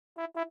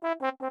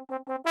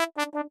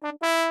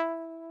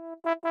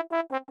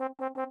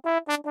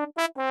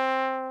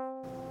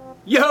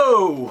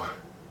Yo!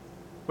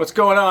 What's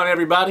going on,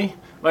 everybody?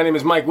 My name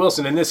is Mike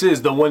Wilson, and this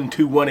is the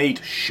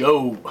 1218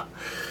 Show.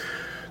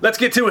 Let's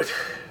get to it.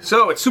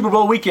 So, it's Super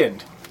Bowl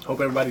weekend. Hope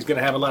everybody's going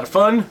to have a lot of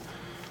fun.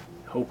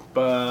 Hope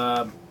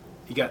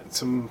you got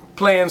some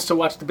plans to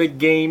watch the big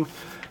game.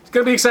 It's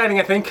going to be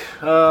exciting, I think.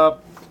 I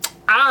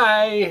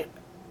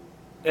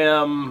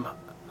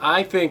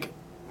think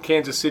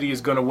Kansas City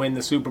is going to win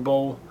the Super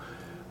Bowl.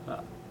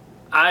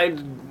 I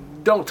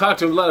don't talk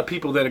to a lot of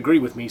people that agree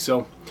with me,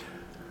 so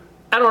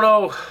I don't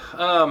know.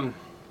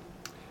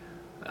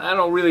 I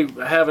don't really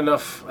have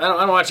enough. I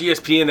don't watch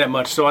ESPN that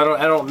much, so I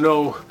don't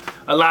know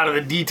a lot of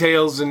the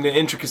details and the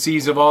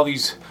intricacies of all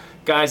these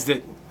guys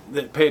that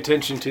pay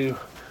attention to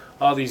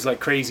all these like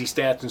crazy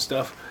stats and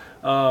stuff.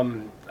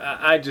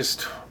 I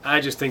just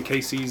think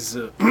KC's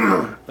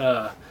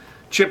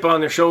chip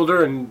on their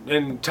shoulder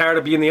and tired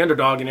of being the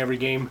underdog in every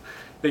game.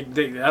 I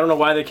don't know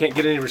why they can't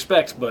get any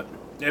respect, but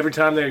every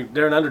time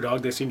they're an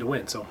underdog, they seem to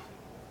win. So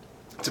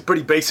it's a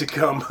pretty basic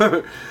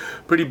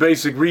pretty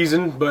basic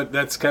reason, but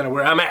that's kind of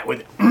where I'm at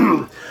with it.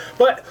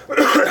 But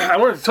I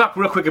wanted to talk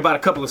real quick about a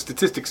couple of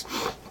statistics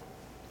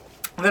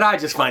that I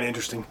just find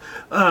interesting.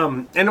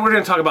 And we're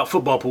going to talk about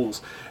football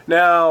pools.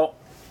 Now,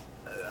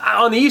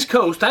 on the East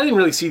Coast, I didn't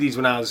really see these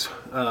when I was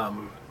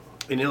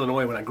in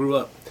Illinois when I grew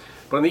up.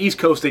 But on the East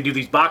Coast, they do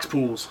these box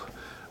pools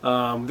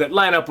that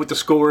line up with the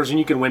scores, and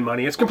you can win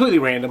money. It's completely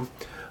random.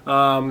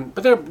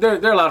 But they're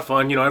a lot of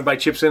fun. You know, everybody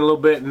chips in a little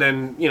bit, and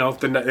then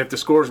if the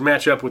scores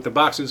match up with the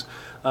boxes,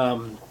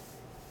 you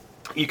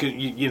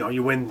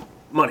win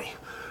money.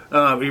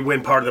 You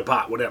win part of the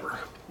pot, whatever.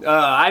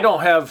 I don't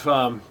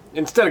have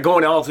instead of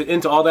going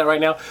into all that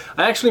right now,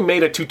 I actually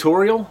made a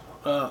tutorial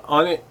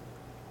on it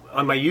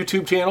on my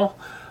YouTube channel.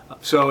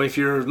 So if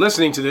you're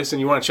listening to this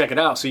and you want to check it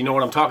out, so you know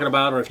what I'm talking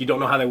about, or if you don't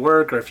know how they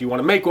work, or if you want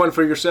to make one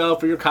for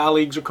yourself or your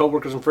colleagues or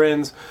coworkers and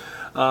friends,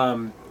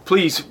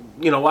 please,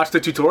 watch the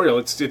tutorial.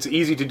 It's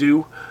easy to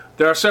do.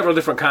 There are several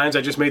different kinds.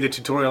 I just made the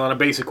tutorial on a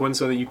basic one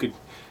so that you could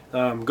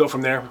go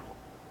from there.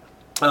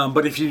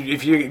 But if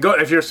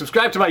you're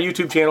subscribed to my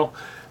YouTube channel,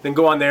 then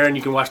go on there and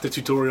you can watch the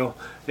tutorial.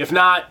 If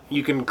not,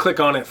 you can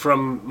click on it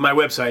from my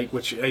website,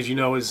 which, as you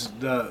know, is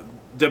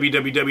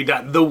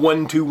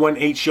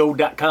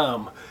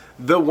www.the1218show.com.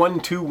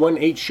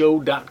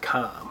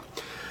 The1218show.com.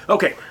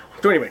 Okay,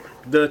 so anyway,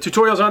 the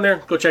tutorial's on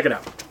there. Go check it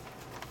out.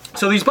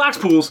 So these box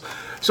pools,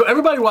 so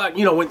everybody,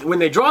 when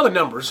they draw the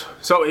numbers,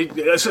 so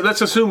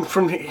let's assume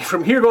from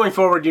here going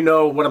forward, you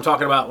know what I'm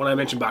talking about when I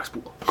mention box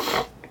pool.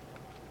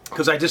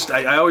 Because I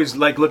always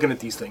like looking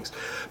at these things.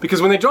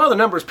 Because when they draw the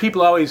numbers,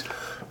 people are always,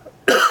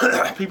 they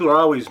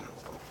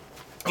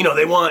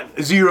want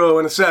a 0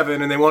 and a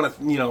 7, and they want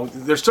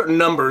there's certain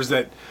numbers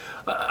that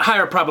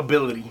higher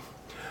probability.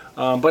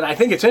 But I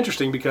think it's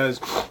interesting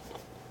because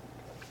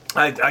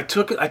I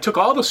took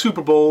all the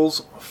Super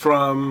Bowls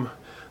from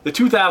the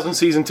 2000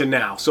 season to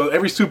now. So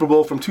every Super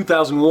Bowl from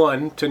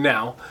 2001 to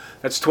now,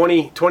 that's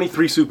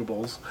 23 Super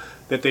Bowls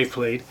that they've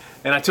played.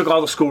 And I took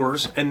all the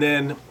scores, and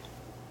then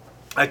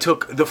I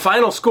took the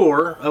final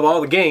score of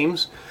all the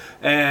games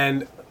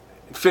and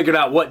figured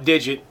out what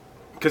digit,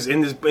 because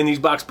in these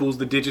box pools,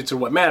 the digits are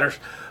what matters.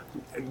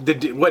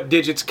 What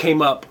digits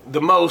came up the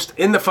most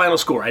in the final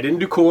score. I didn't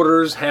do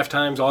quarters, half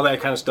times, all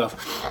that kind of stuff.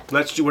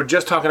 We're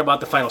just talking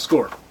about the final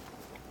score.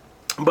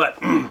 But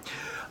a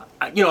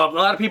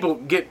lot of people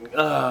get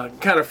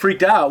kind of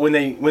freaked out when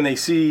they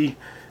see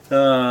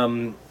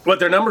what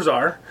their numbers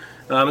are,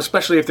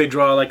 especially if they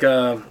draw like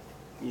a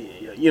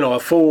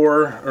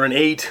 4 or an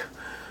 8.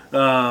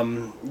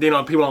 People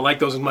don't like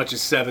those as much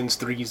as 7s,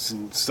 3s,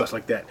 and stuff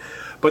like that.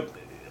 But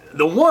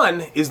the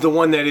 1 is the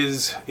one that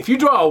is, if you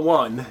draw a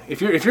 1,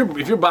 if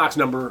your box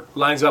number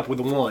lines up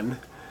with a 1,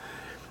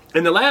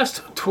 in the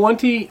last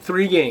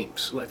 23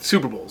 games, like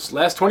Super Bowls,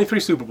 last 23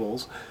 Super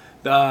Bowls,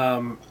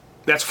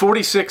 that's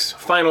 46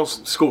 final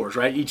scores,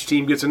 right? Each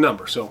team gets a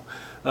number. So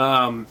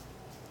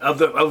of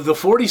the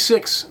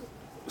 46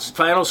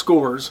 final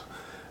scores,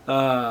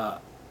 a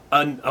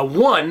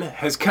 1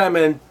 has come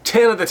in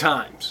 10 of the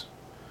times.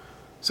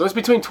 So it's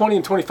between 20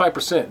 and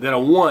 25% that a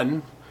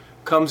 1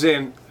 comes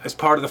in as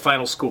part of the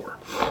final score.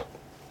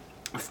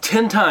 It's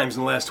 10 times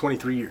in the last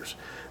 23 years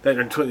that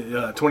are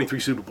 23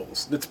 Super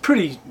Bowls. I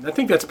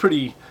think that's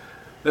pretty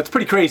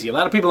crazy. A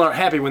lot of people aren't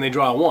happy when they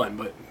draw a 1,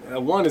 but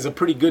a 1 is a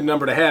pretty good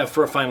number to have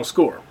for a final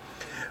score.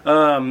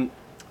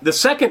 The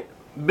second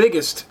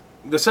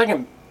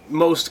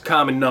most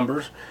common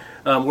numbers,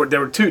 there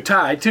were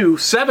tied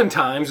 7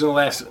 times in the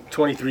last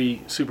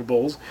 23 Super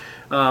Bowls.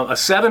 A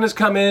 7 has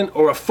come in,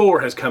 or a 4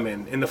 has come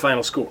in the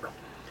final score.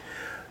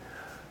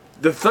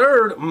 The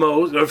third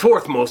most, or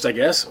fourth most, I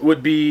guess,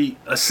 would be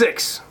a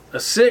 6. A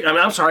 3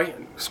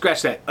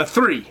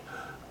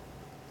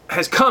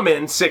 has come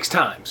in 6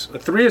 times. A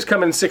 3 has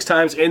come in 6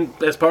 times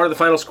as part of the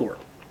final score.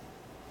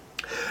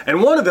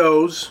 And one of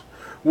those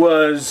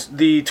was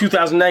the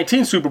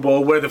 2019 Super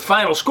Bowl, where the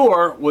final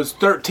score was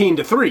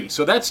 13-3.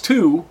 So that's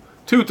two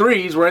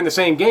threes were in the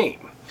same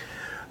game.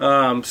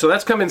 So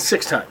that's come in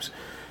 6 times.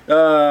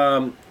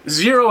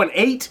 0 and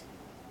 8,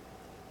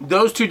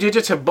 those 2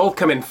 digits have both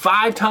come in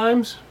 5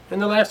 times in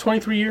the last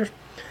 23 years.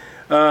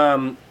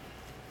 And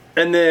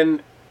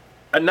then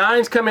a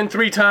 9's come in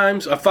 3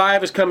 times, a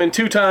 5 has come in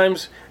 2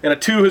 times, and a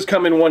 2 has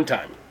come in 1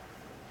 time.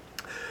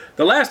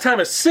 The last time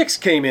a 6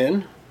 came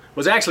in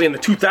was actually in the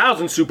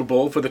 2000 Super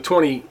Bowl for the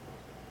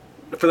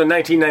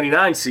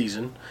 1999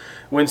 season,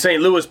 when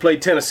St. Louis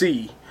played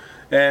Tennessee,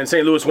 and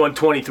St. Louis won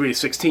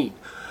 23-16.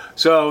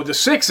 So the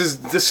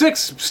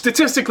 6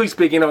 statistically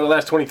speaking over the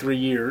last 23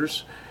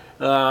 years,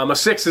 a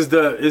 6 is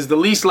the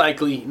least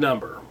likely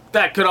number.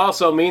 That could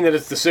also mean that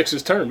it's the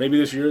 6's turn. Maybe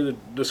this year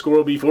the score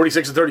will be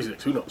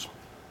 46-36. Who knows?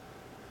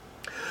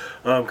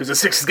 Because the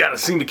 6 has got to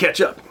seem to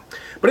catch up.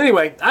 But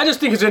anyway, I just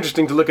think it's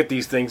interesting to look at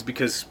these things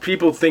because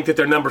people think that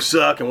their numbers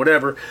suck and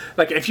whatever.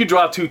 Like if you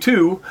draw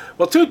 2-2,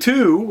 well,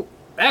 2-2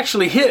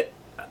 actually hit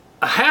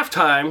a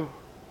halftime.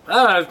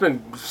 It's been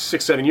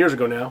 6-7 years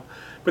ago now,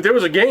 but there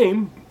was a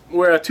game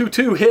where a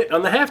 2-2 hit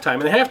on the halftime,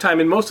 and the halftime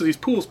in most of these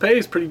pools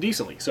pays pretty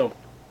decently. So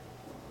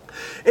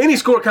any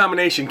score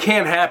combination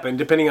can happen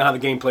depending on how the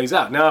game plays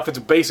out. Now, if it's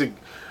a basic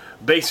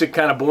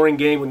kind of boring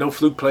game with no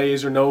fluke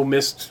plays or no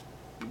missed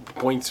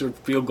points or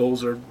field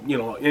goals or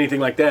anything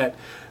like that,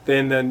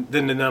 then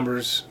the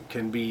numbers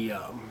can be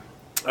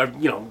they're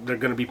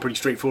going to be pretty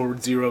straightforward: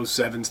 0s,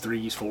 7s,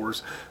 3s,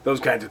 4s, those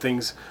kinds of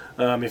things.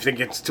 If it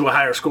gets to a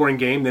higher scoring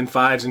game, then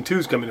 5s and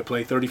 2s come into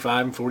play: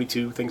 35 and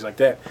 42, things like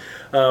that.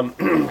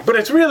 But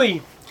it's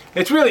really,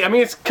 I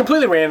mean, it's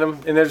completely random,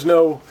 and there's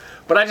no.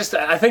 But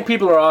I think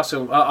people are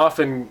also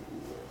often.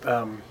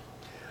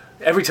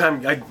 Every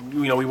time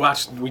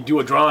we do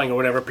a drawing or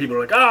whatever, people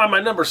are like,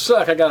 my numbers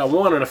suck. I got a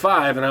 1 and a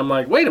 5, and I'm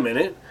like, wait a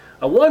minute,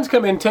 a 1's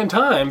come in 10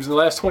 times in the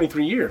last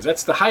 23 years.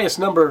 That's the highest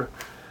number.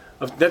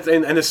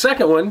 And the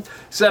second one,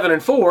 7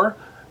 and 4,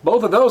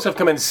 both of those have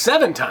come in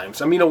 7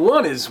 times. I mean, a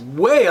 1 is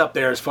way up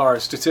there as far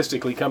as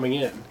statistically coming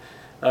in.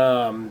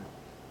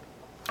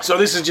 So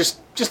this is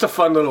just a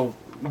fun little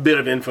bit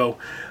of info.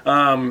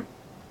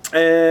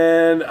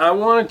 And I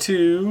wanted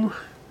to.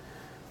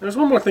 There's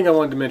one more thing I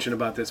wanted to mention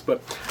about this,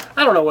 but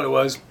I don't know what it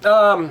was.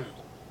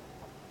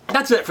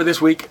 That's it for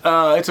this week.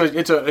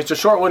 It's a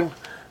short one.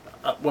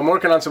 I'm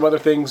working on some other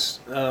things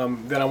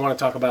that I want to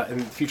talk about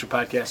in future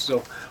podcasts.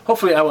 So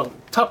hopefully I will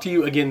talk to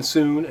you again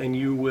soon, and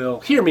you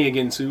will hear me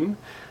again soon.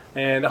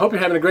 And I hope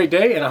you're having a great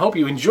day, and I hope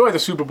you enjoy the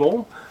Super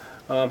Bowl.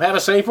 Have a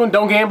safe one.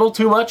 Don't gamble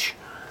too much.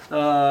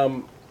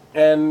 And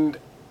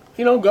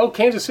go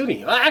Kansas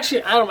City.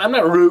 Actually, I'm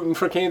not rooting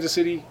for Kansas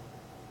City.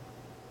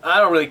 I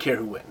don't really care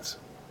who wins.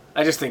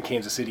 I just think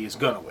Kansas City is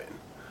going to win.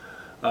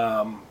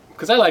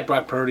 Because I like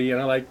Brock Purdy,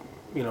 and I like,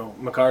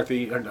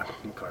 McCarthy. Or not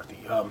McCarthy.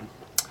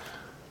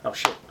 Oh,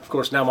 shit. Of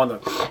course, now I'm on the...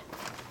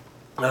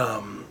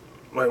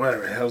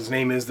 whatever the hell his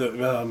name is.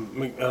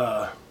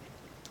 McSomething.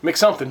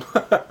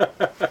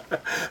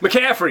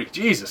 McCaffrey.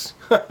 Jesus.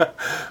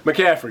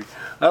 McCaffrey.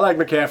 I like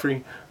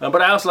McCaffrey.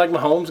 But I also like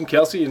Mahomes and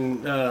Kelsey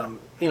and,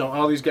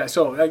 all these guys.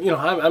 So,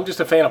 I'm just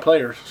a fan of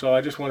players. So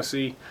I just want to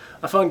see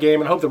a fun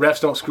game. And I hope the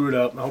refs don't screw it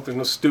up. I hope there's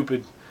no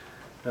stupid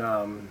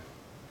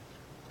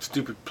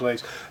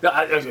plays.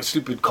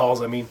 Stupid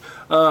calls, I mean.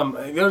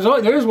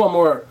 There is one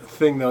more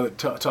thing, though,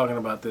 talking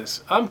about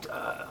this. I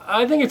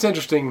think it's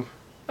interesting.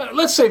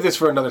 Let's save this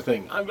for another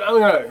thing.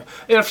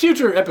 In a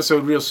future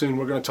episode real soon,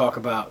 we're going to talk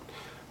about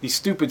these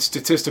stupid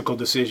statistical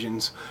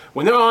decisions.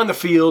 When they're on the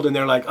field and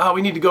they're like,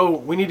 we need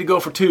to go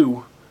for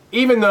 2,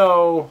 even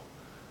though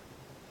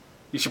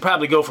you should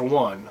probably go for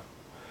 1.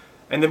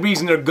 And the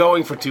reason they're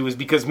going for 2 is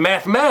because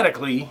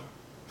mathematically,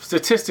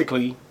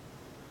 statistically,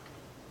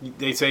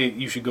 they say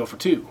you should go for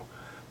 2.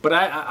 But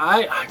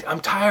I'm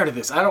tired of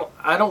this. I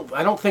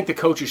don't think the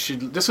coaches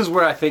should. This is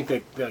where I think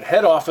that the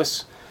head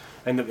office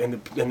and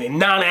the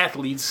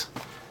non-athletes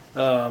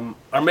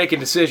are making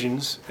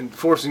decisions and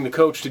forcing the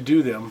coach to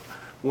do them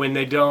when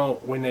they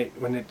don't.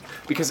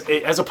 Because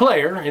as a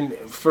player, and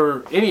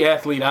for any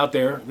athlete out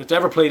there that's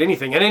ever played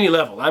anything at any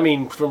level, I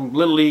mean from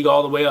little league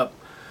all the way up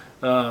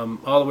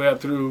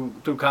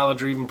through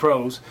college or even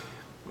pros.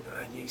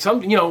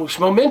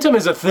 Momentum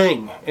is a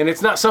thing, and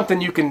it's not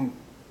something you can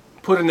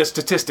put in the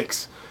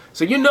statistics.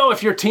 So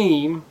if your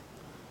team,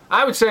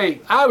 I would say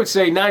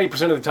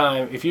 90% of the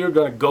time, if you're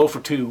going to go for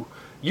 2,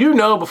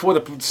 before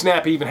the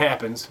snap even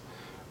happens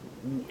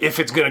if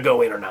it's going to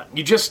go in or not.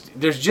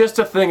 There's just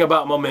a thing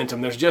about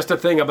momentum. There's just a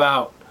thing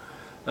about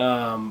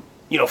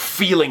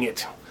feeling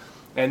it,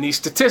 and these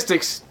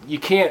statistics you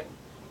can't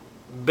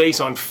base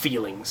on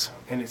feelings,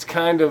 and it's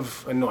kind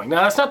of annoying.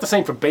 Now that's not the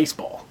same for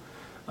baseball.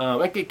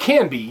 It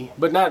can be,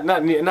 but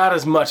not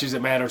as much as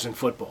it matters in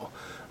football.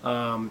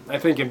 I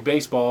think in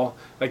baseball,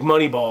 like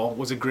Moneyball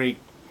was a great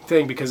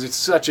thing because it's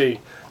such a,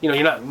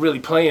 you're not really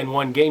playing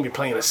one game, you're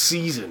playing a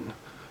season.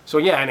 So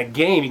yeah, in a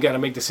game you got to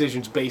make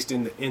decisions based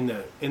in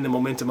the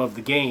momentum of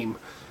the game,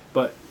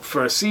 but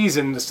for a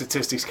season the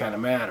statistics kind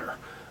of matter.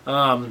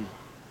 I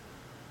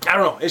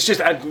don't know. It's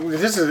just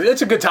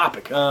it's a good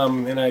topic,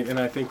 and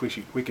I think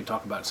we could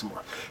talk about it some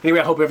more. Anyway,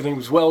 I hope everything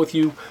was well with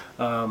you.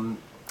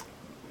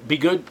 Be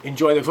good.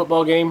 Enjoy the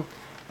football game.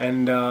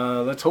 and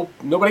let's hope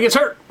nobody gets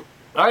hurt.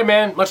 All right,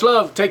 man. Much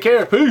love. Take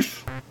care.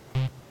 Peace.